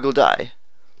 wiggle, wiggle, wiggle, die.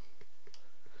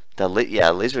 That yeah,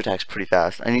 laser attack's pretty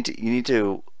fast. You need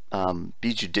to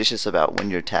be judicious about when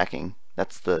you're attacking.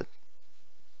 That's the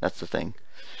thing.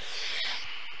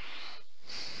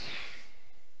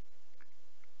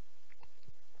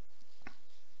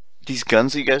 These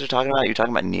guns that you guys are talking about, you're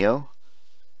talking about Neo?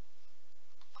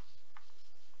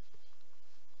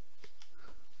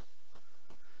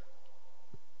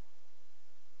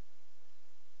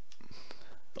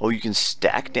 Oh, you can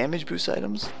stack damage boost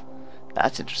items?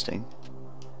 That's interesting.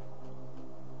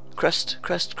 Crest,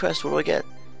 crest, crest, what do I get?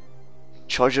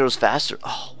 Charge arrows faster.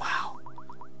 Oh, wow.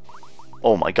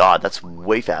 Oh my god, that's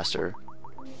way faster.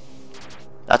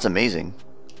 That's amazing.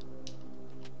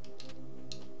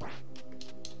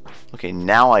 Okay,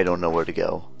 now I don't know where to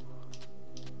go.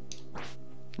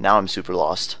 Now I'm super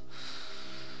lost.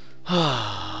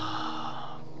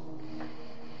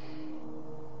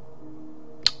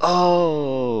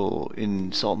 Oh,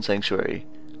 in Salt and Sanctuary.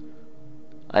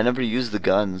 I never used the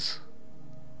guns.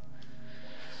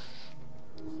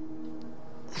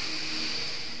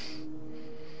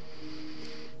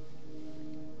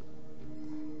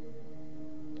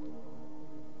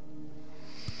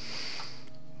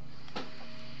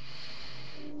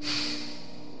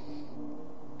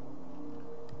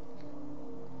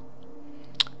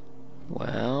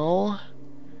 Well,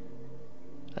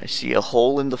 I see a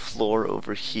hole in the floor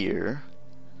over here.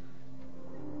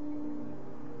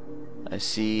 I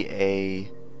see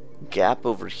a gap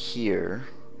over here.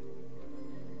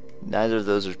 Neither of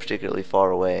those are particularly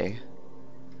far away.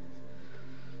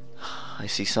 I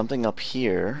see something up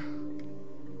here.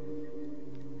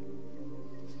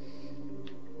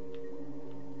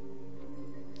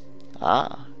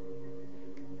 Ah.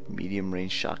 Medium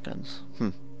range shotguns.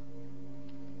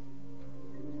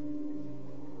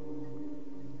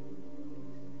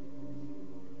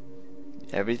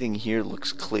 Everything here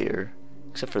looks clear,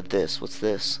 except for this. What's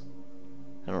this?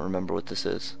 I don't remember what this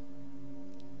is.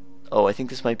 Oh, I think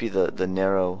this might be the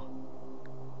narrow...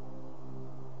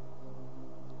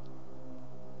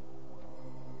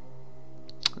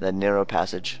 that narrow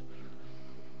passage.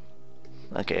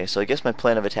 Okay, so I guess my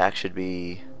plan of attack should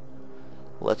be...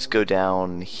 let's go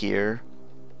down here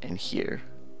and here.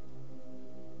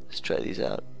 Let's try these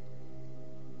out.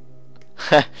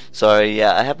 Sorry,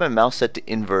 yeah, I have my mouse set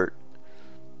to invert,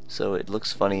 so it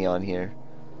looks funny on here.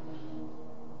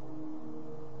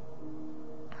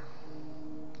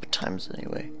 What time is it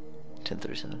anyway?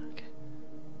 10:37, okay.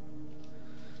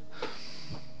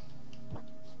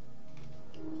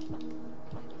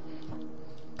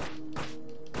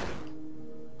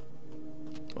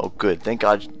 Oh good, thank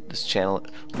God this channel...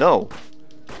 No!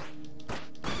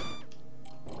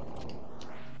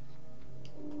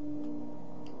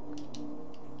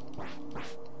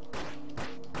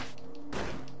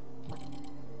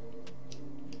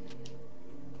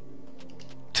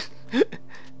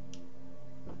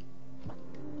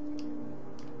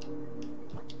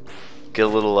 Get a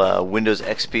little Windows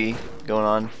XP going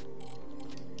on.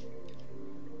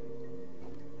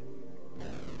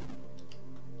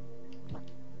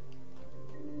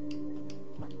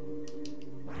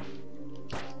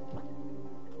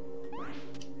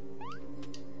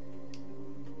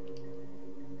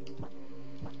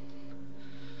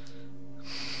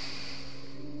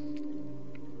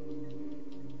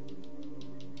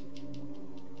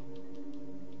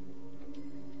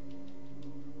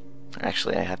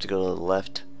 Actually, I have to go to the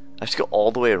left. I have to go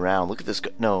all the way around. Look at this.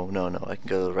 No, no, no. I can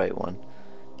go to the right one.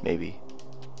 Maybe.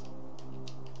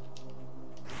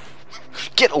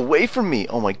 Get away from me!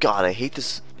 Oh my God, I hate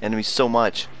this enemy so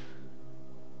much.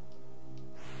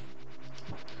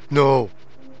 No!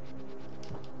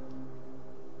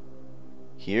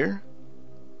 Here?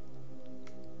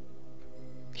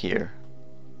 Here.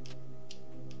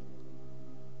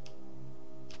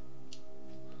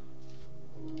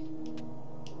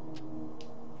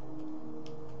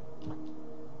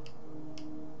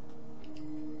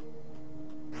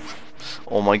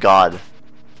 Oh my God.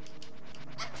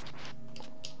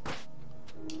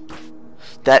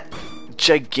 That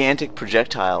gigantic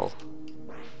projectile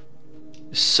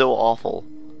is so awful.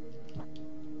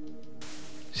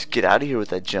 Just get out of here with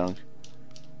that junk.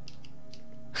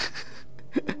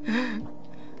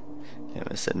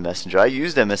 MSN Messenger. I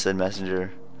used MSN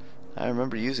Messenger. I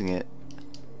remember using it.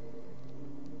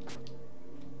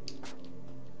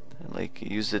 I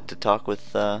used it to talk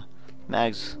with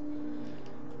Mags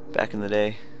back in the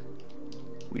day.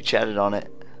 We chatted on it.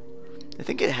 I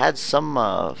think it had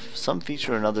some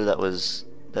feature or another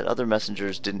that other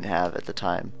messengers didn't have at the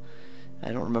time.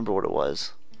 I don't remember what it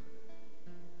was.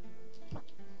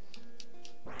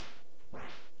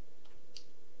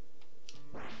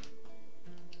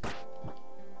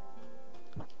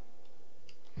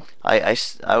 I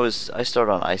start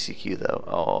on ICQ though.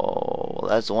 Oh, well,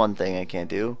 that's one thing I can't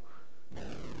do.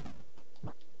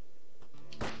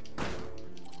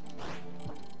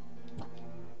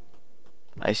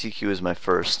 ICQ is my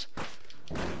first.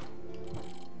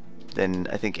 Then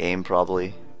I think AIM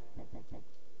probably.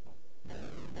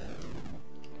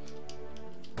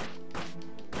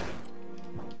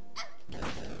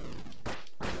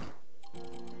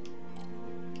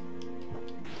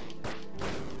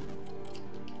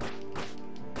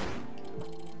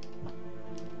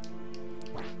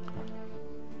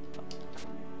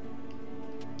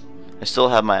 I still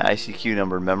have my ICQ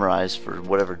number memorized for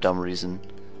whatever dumb reason.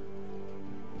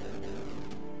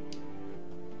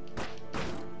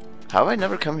 How have I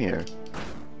never come here?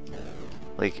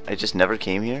 Like, I just never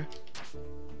came here?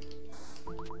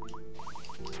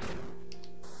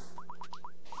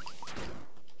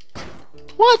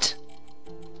 What?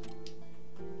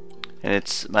 And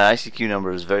my ICQ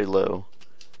number is very low.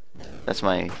 That's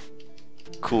my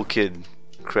cool kid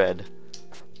cred.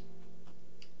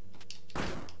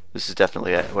 This is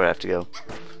definitely where I have to go.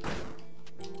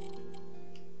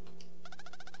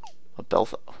 A bell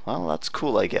phone. Well, that's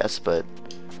cool, I guess, but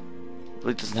it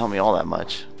really doesn't help me all that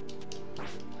much.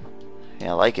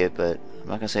 Yeah, I like it, but I'm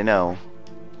not gonna say no.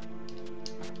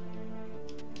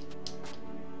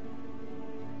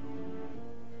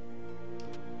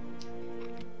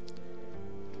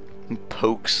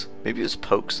 Pokes. Maybe it was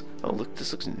Pokes. Oh, look,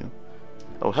 this looks new.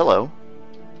 Oh, hello.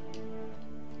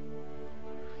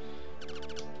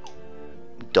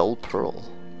 Dull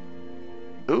Pearl.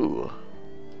 Ooh.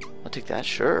 I'll take that,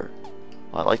 sure.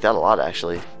 Well, I like that a lot,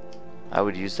 actually. I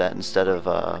would use that instead of,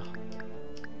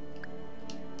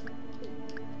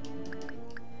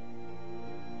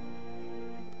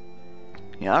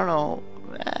 yeah, I don't know.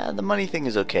 The money thing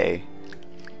is okay.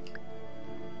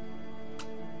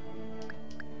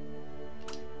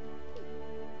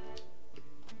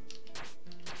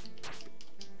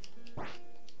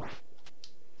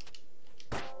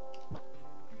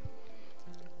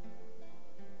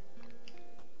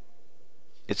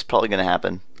 It's probably gonna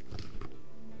happen.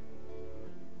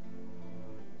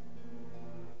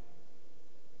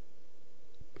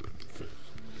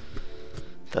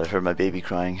 Thought I heard my baby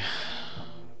crying.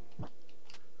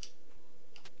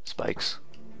 Spikes.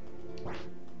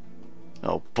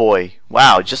 Oh boy.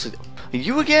 Wow, just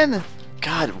you again?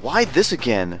 God, why this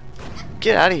again?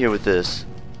 Get out of here with this.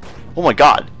 Oh my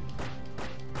god.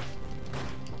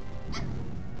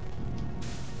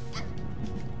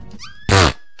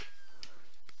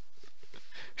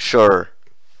 Sure.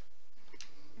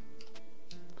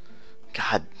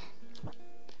 God.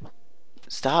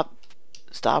 Stop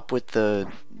with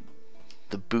the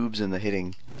boobs and the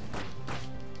hitting.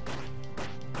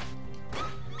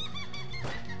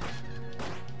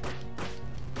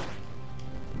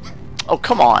 Oh,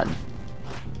 come on.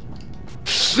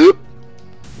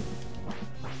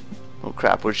 Oh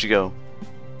crap, where'd she go?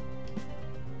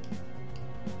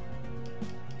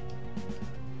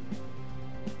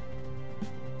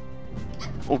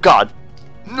 Oh god.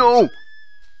 No.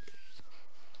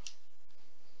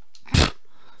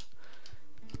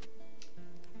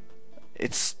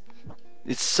 It's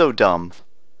so dumb.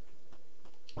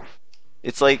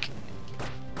 It's like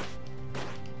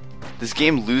this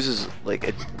game loses like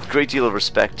a great deal of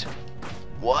respect.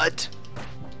 What?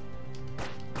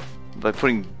 By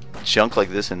putting junk like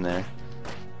this in there.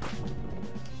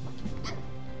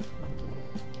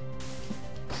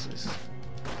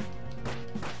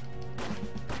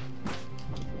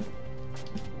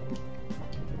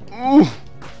 Ooh.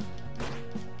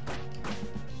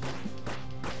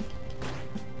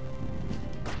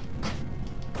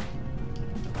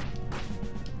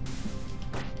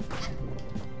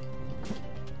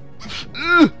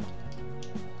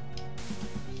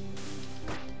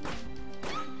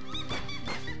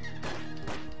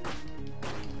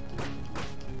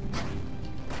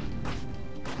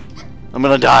 I'm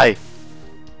gonna die.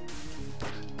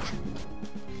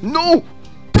 No!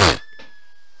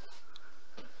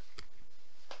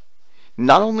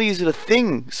 Not only is it a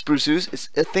thing, Spruceus, it's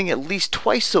a thing at least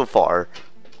twice so far.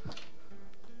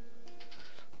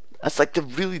 That's like the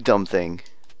really dumb thing.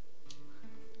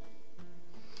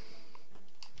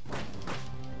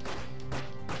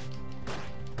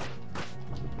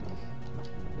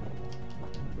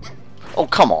 Oh,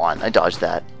 come on. I dodged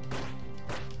that.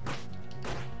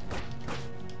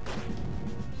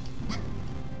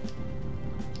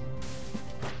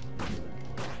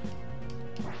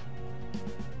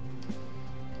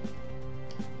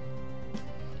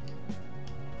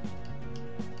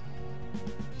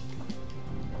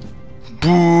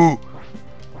 Boo!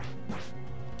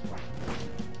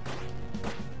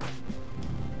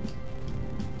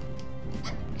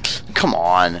 Come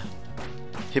on.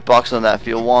 Hitbox on that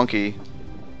feel wonky.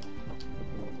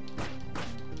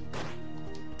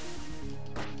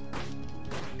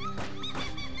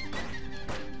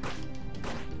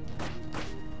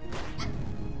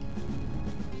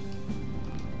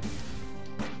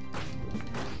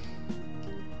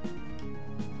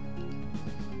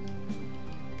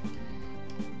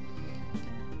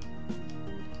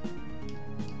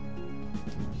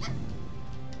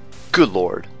 Good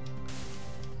lord.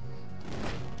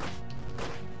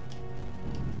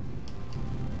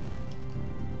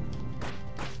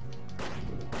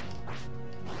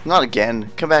 Not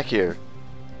again. Come back here.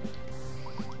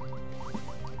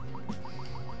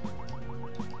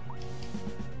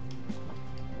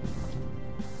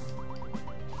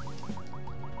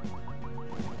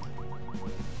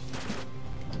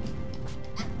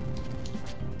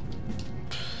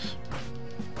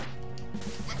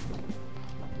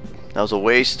 That was a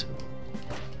waste.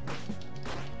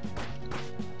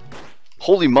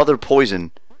 Holy mother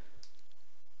poison.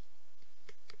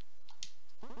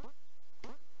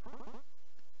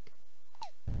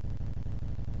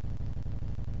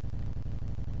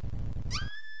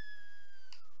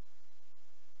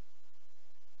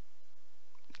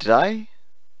 Did I?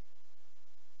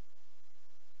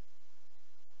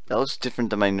 That was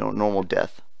different than my normal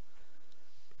death.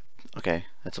 Okay,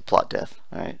 that's a plot death.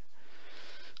 Alright.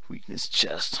 Weakness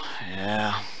chest.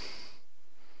 Yeah.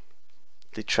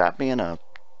 They trapped me in a...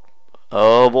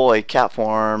 Oh boy, cat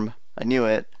form. I knew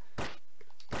it.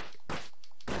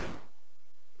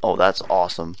 Oh, that's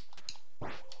awesome.